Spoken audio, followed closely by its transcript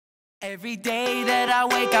Every day that I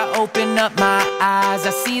wake, I open up my eyes. I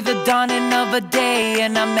see the dawning of a day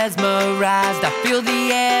and I'm mesmerized. I feel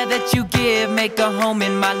the air that you give, make a home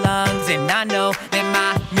in my lungs. And I know that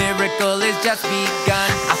my miracle has just begun.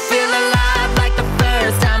 I feel alive like the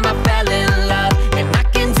first time I fell in love. And I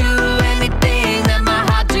can do anything that my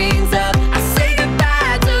heart dreams of. I say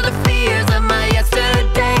goodbye to the fears of my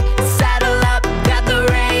yesterday. Saddle up, got the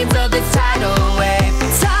reins of this tidal wave.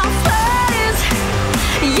 Time flies,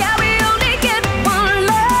 yeah, we only get one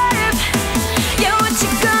life. Yeah, what you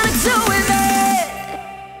gonna do with it?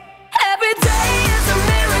 Every day is a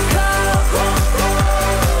miracle.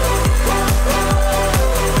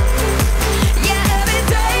 Yeah, every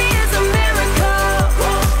day is a miracle.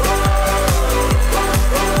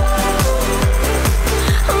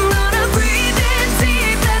 I'm gonna breathe in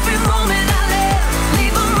deep every moment I live.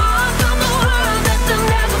 Leave a mark on the world that they'll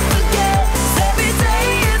never forget. Every day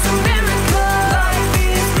is a miracle. Life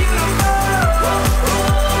is beautiful.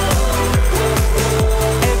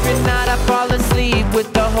 Every night I fall asleep with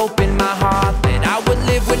the hope in my heart that I would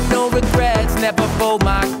live with no regrets, never fold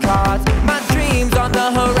my cards. My dreams on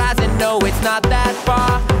the horizon, no, it's not that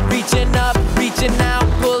far. Reaching up, reaching out,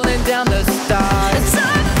 pulling down the stars.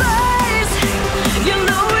 Time flies, you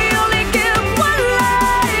know we only get one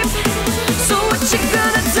life. So what you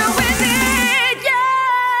gonna do with it?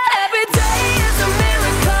 Yeah, every day is a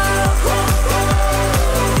miracle.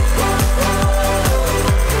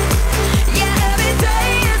 Yeah, every day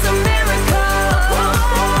is a miracle.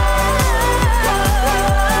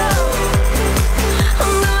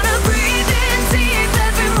 I'm gonna breathe in deep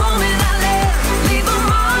every moment I live. Leave a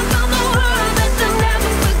mark on the world that they'll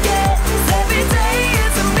never forget. Every day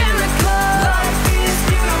is a miracle. Life is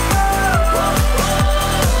beautiful.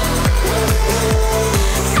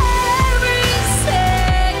 Every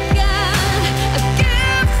second, a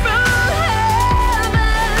gift from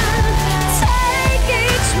heaven. Take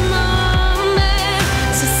each moment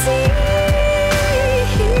to see.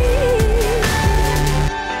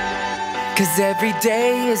 'Cause every day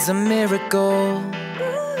is a miracle.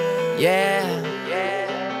 Yeah.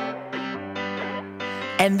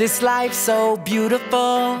 And this life's so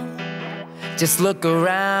beautiful. Just look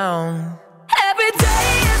around. Every day